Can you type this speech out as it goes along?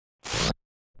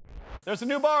There's a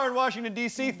new bar in Washington,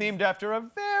 D.C. themed after a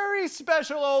very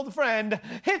special old friend.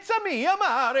 It's a me, a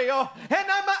Mario, and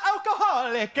I'm an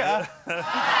alcoholic.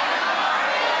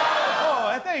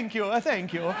 Oh, thank you,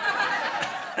 thank you.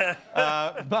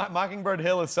 Mockingbird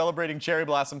Hill is celebrating cherry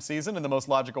blossom season in the most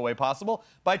logical way possible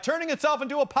by turning itself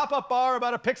into a pop-up bar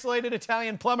about a pixelated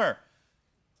Italian plumber.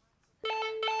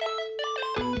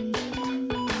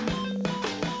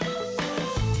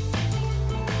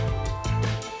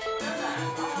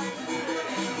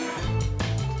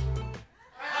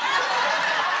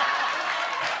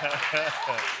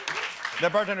 The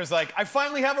bartender's like, I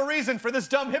finally have a reason for this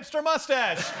dumb hipster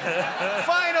mustache.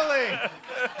 Finally!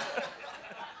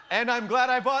 And I'm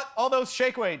glad I bought all those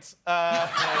shake weights. The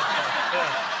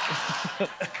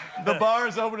bar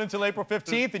is open until April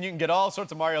 15th, and you can get all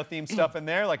sorts of Mario-themed stuff in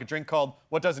there, like a drink called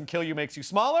What Doesn't Kill You Makes You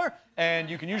Smaller, and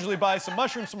you can usually buy some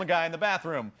mushrooms from a guy in the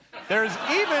bathroom. There's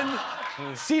even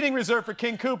seating reserved for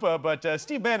King Koopa, but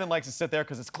Steve Bannon likes to sit there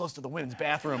because it's close to the women's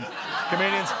bathroom.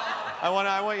 Comedians, I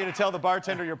want you to tell the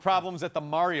bartender your problems at the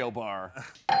Mario bar.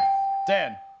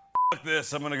 Dan. Fuck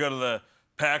this, I'm gonna go to the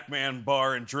Pac-Man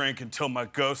bar and drink until my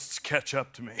ghosts catch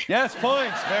up to me. Yes,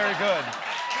 points. Very good.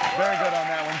 Very good on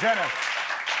that one. Jenna.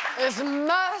 This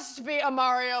must be a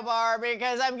Mario bar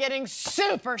because I'm getting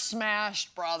super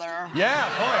smashed, brother. Yeah,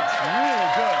 points.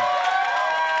 Really good.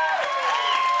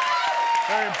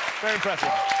 Very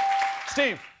impressive.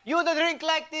 Steve. You'd drink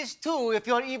like this too if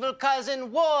your evil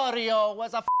cousin Wario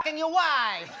was a f***ing your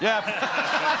wife. Yeah.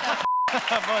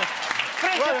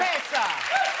 Principessa.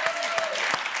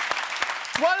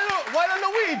 While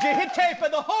Luigi, he taped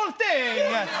the whole thing. You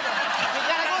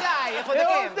gotta go die for The the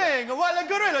whole game. thing. While the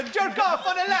gorilla jerk off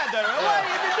on the ladder. Why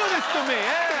did you do this to me,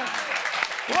 eh?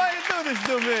 Why did you do this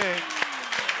to me?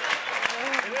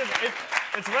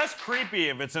 It's less creepy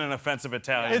if it's in an offensive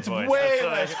Italian It's voice. way It's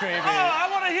less creepy. Oh, I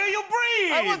want to hear you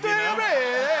breathe. I want to hear you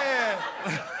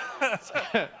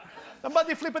breathe.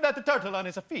 Somebody flipping at the turtle on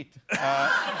his feet.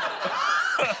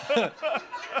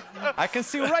 I can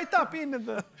see right up into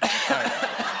the...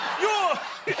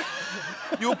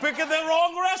 You picked the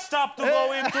wrong rest stop to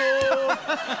go into.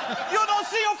 You don't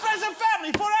see your friends and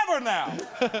family forever now.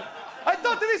 I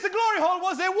thought this glory hole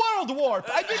was a world warp.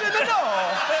 I didn't know.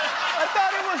 I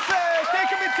thought it was